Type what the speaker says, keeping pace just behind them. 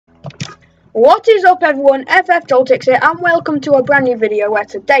What is up everyone, Defianc3 X here and welcome to a brand new video where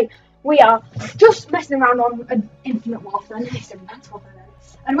today we are just messing around on an Infinite Warfare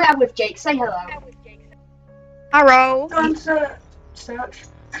and we are with Jake. Say hello. Hello. Go on to search.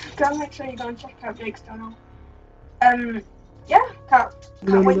 Go and make sure you go and check out Jake's channel. Yeah, can't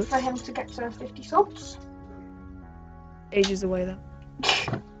wait for him to get to 50 subs. Ages away then.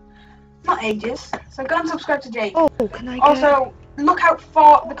 Not ages. So go and subscribe to Jake. Oh, can I get... Also, look out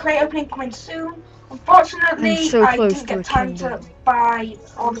for the crate opening coming soon. Unfortunately, I didn't get time to buy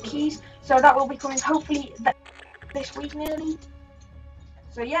all the keys, so that will be coming hopefully this week nearly.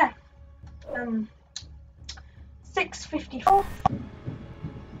 So yeah, 6:54,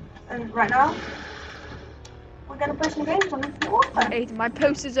 and right now we're gonna play some games on Infinite Warfare. Aiden, my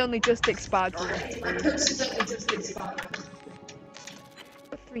post is only just expired.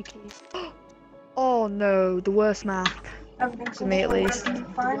 3 keys. Oh no, the worst map. Everything's For me at least.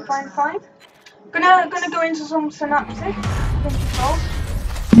 Fine. Gonna go into some synaptic.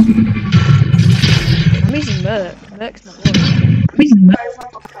 I'm using Merc. Merc's not good.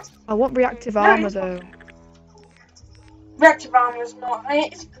 I want reactive armor though. Reactive armor is not.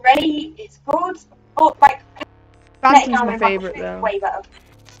 It's great. It's good, but like. Phantom's my favourite though. Way better.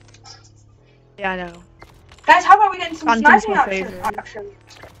 Yeah, I know. Guys, how about we get into some Phantom's sniping my action?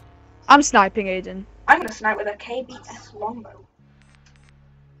 I'm sniping, Aiden. I'm gonna snipe with a KBS longbow.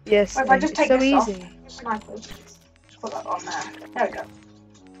 Yes, Wait, if I just take so this easy. off, snipers. Just put that on there. There we go.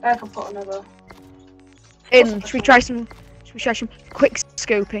 I can put another. Aiden, should we try some quick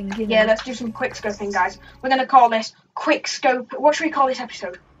scoping? You know? Yeah, let's do some quick scoping, guys. We're gonna call this quick scope. What should we call this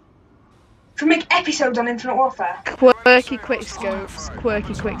episode? Should we make episodes on Infinite Warfare? Quirky quick scopes.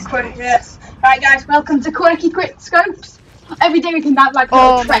 Quirky quick scopes. Yes. Alright, guys, welcome to Quirky Quick Scopes. Every day we can have like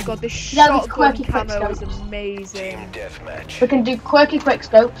oh my god, this shotgun camo is amazing. We can do quirky quick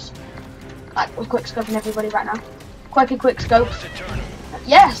scopes. Like we're quick scoping everybody right now. Quirky quick scopes.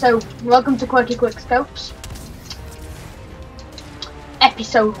 Yeah, so welcome to Quirky Quick Scopes.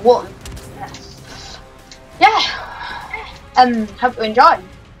 Episode 1. Yes. Yeah. Hope you enjoy.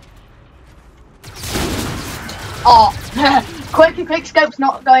 Oh, Quirky Quick Scopes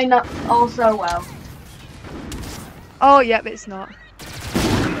not going up also well. Oh, yep, it's not.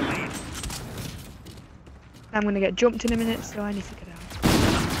 I'm gonna get jumped in a minute, so I need to get out.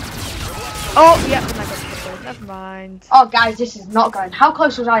 Oh, yep, and I got hit though. Never mind. Oh, guys, this is not going. How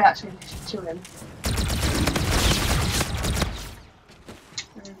close was I actually to him?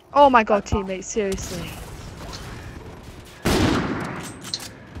 Oh my god, teammates, seriously.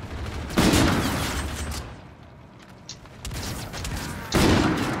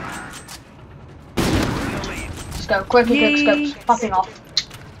 Go quirky quick scopes popping off.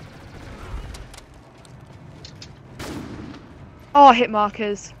 Oh, hit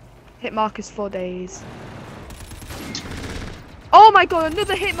markers for days. Oh my god,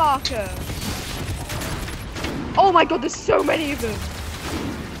 another hit marker. Oh my god, there's so many of them.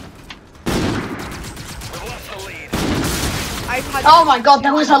 Oh my god,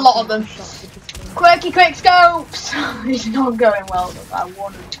 there was a lot of them. Quirky quick scopes. It's not going well. I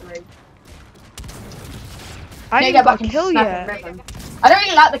 1 and 3. I didn't get back and kill you. I don't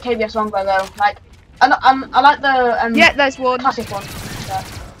really like the KBS longbow though. Like, I like the yeah, there's one. Classic one. Yeah.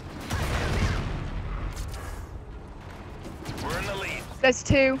 We're in the lead. There's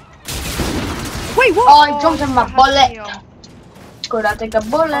 2. Wait, what? Oh, I jumped on my bullet. Could I take a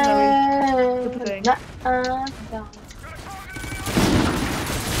bullet?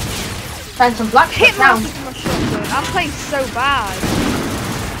 Find some black hit now. My shotgun. I'm playing so bad.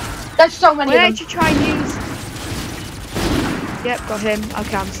 There's so many. Why don't you try and use? Yep, got him.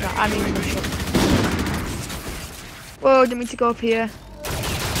 Okay, I'm even the shot. Whoa, didn't mean to go up here.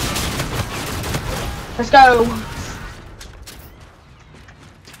 Let's go.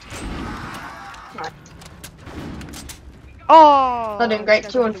 Right. Oh! They're doing great.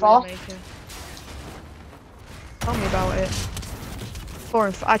 2 and 4. Tell me about it. 4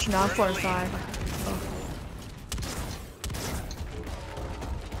 and 5. Actually, no, I'm 4 and 5. Oh.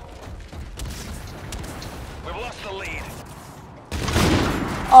 We've lost the lead.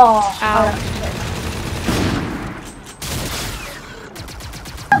 Oh, ow.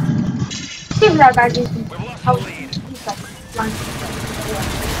 Even though guys, We've lost the lead.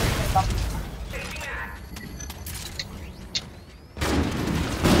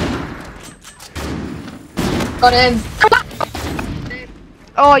 Got him.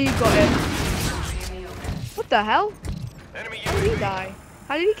 Oh, you got him. What the hell? Enemy How did he die?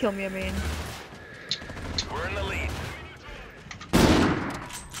 How did he kill me, I mean? We're in the lead.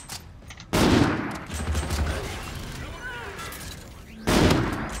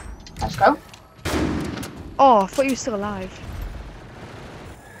 Let's go. Oh, I thought you were still alive.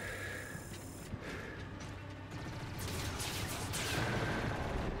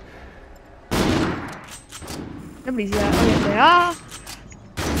 Nobody's there. Oh, yes, they are.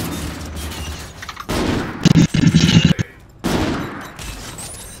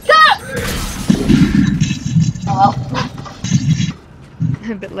 Oh well.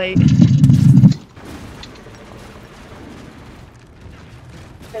 A bit late.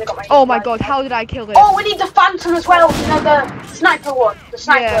 Oh my god, how did I kill him? Oh, we need the Phantom as well. You know, the sniper one. The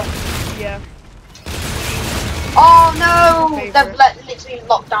sniper. Yeah. Oh no! They've literally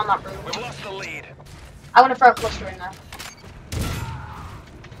locked down that room. We've lost the lead. I want to throw a cluster in there.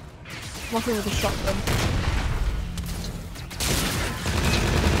 Nothing with a shotgun.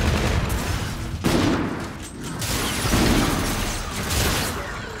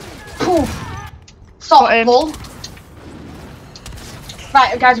 Stop, ball.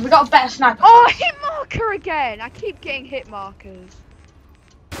 Right, guys, we got a better sniper. Oh, hit marker again! I keep getting hit markers.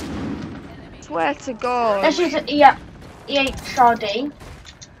 Swear to God. Let's use an E8 Shard.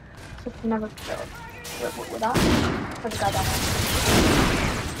 Never with that. Put the guy down there.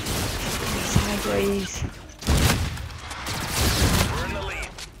 Please. We're in the lead.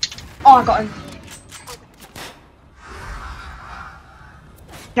 Oh, I got him.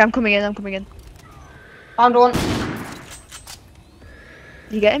 Okay, I'm coming in, I'm coming in. Found one.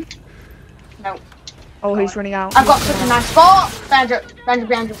 Did you get him? No. Oh, he's running out. I've got such a nice spot. Behind you.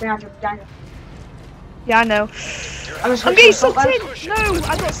 Yeah, I know. I'm getting sucked in! No,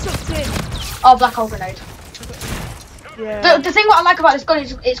 I got sucked in. Oh, black hole grenade. Yeah. The thing what I like about this gun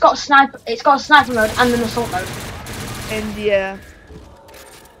is it's got a sniper mode and an assault mode. And yeah.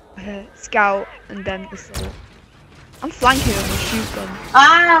 Scout and then assault. I'm flanking him with a shoot gun.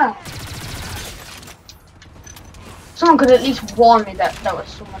 Ah! Someone could at least warn me that there was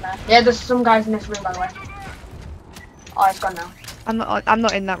someone there. Yeah, there's some guys in this room, by the way. Oh, it's gone now. I'm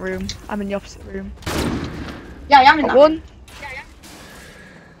not in that room. I'm in the opposite room. Yeah, I'm in that one. room.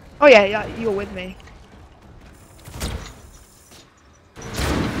 Oh yeah, you're with me.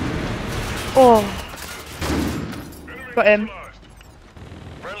 Oh. Got him.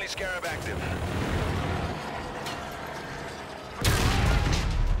 Friendly Scarab active.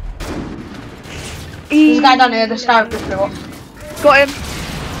 There's a guy down here, the Scarab just blew up. Got him.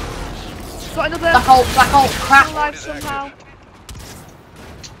 Got another. Black hole, crap. Alive somehow.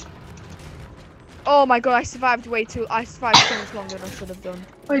 Oh my god, I survived so much longer than I should have done.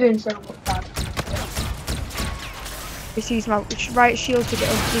 We're doing so bad. Just use my right shield to get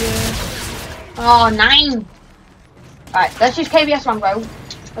up here. Oh, 9! Right, let's use KBS longbow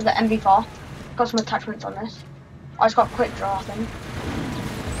with the MV4. Got some attachments on this. Oh, it's got quick draw, I think.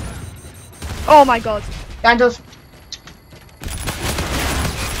 Oh my god. Behind us.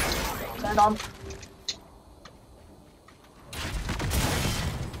 Turned on.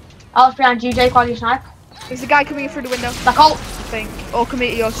 I was behind you, Jake, while you snipe. There's a guy coming in through the window. Black hole! I think. Or coming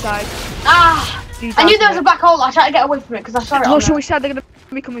to your side. Ah! I knew there was a black hole. I tried to get away from it because I saw it. I'm not sure which side they're going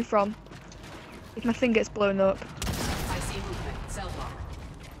to be coming from. If my thing gets blown up. I see movement. Cell block.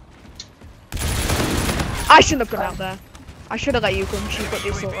 I shouldn't have gone out there. I should have let you come. She's got the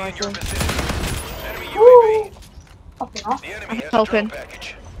assault rifle. Enemy Woo! UAV. Popping off. The enemy I'm has a helping. drone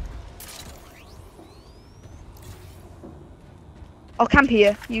package. I'll camp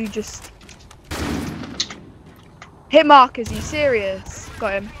here. You just hit markers. Are you serious?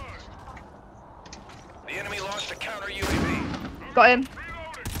 Got him. The enemy launched a counter UAV. Got him.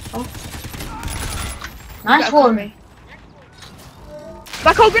 Oh. Nice one.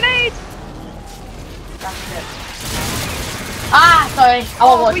 Black hole grenade. That's it. Ah, sorry. I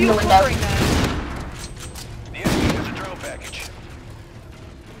won't watch were in you the window. covering there? The enemy has a drone package.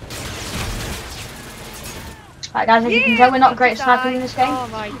 Right, guys, as you can tell, we're not great at sniping in this game. Oh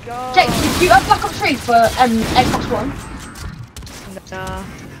my god. Jake, do you have Black Ops 3 for Xbox One? Nah.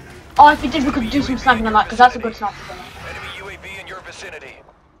 Oh, if you did, we could do some sniping on that because that's a good sniper gun. Enemy UAV in your vicinity.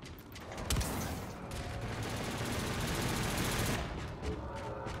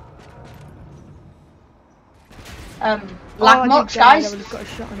 Lag much, guys. I would have got a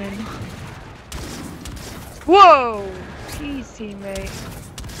shot on him. Whoa! Jeez, teammate.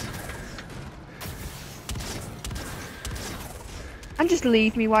 And just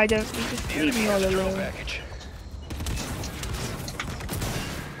leave me, why don't you? Just The leave enemy me all has a drone alone. package.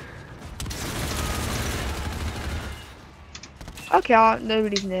 Okay,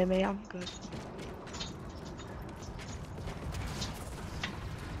 nobody's near me, I'm good.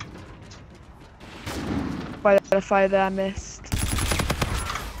 Why did I fire there? I missed.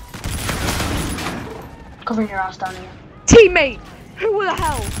 Covering your ass down here. Teammate! Who the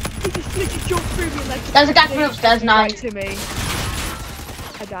hell? He just literally jumped through me like. There's a guy coming upstairs now. Right to me.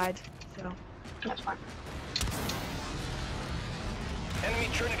 I died. So. That's fine. Enemy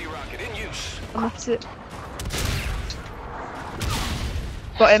Trinity rocket in use. I'm opposite.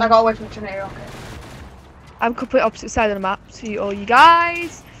 Got him. I got away from Trinity rocket. I'm complete opposite side of the map to all you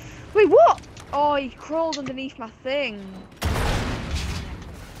guys. Wait, what? Oh, he crawled underneath my thing.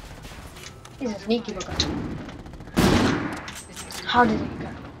 He's a sneaky bugger. How did he go?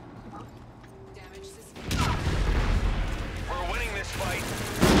 We're winning this fight.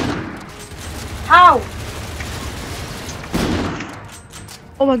 How?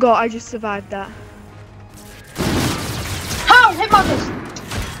 Oh my god, I just survived that. How? Hit markers!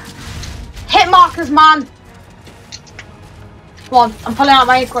 Hit markers, man! Come on, I'm pulling out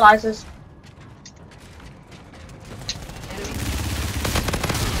my equalizers.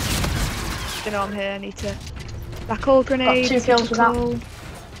 You know I'm here, I need to back all grenades. Got 2 kills with that.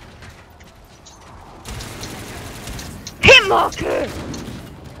 Hit marker!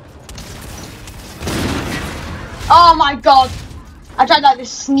 Oh my god! I tried like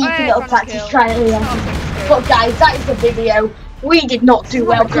this sneaky little tactic trying to But guys, that is the video. We did not do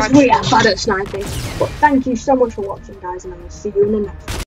well because we are bad at sniping. But thank you so much for watching, guys, and I will see you in the next one.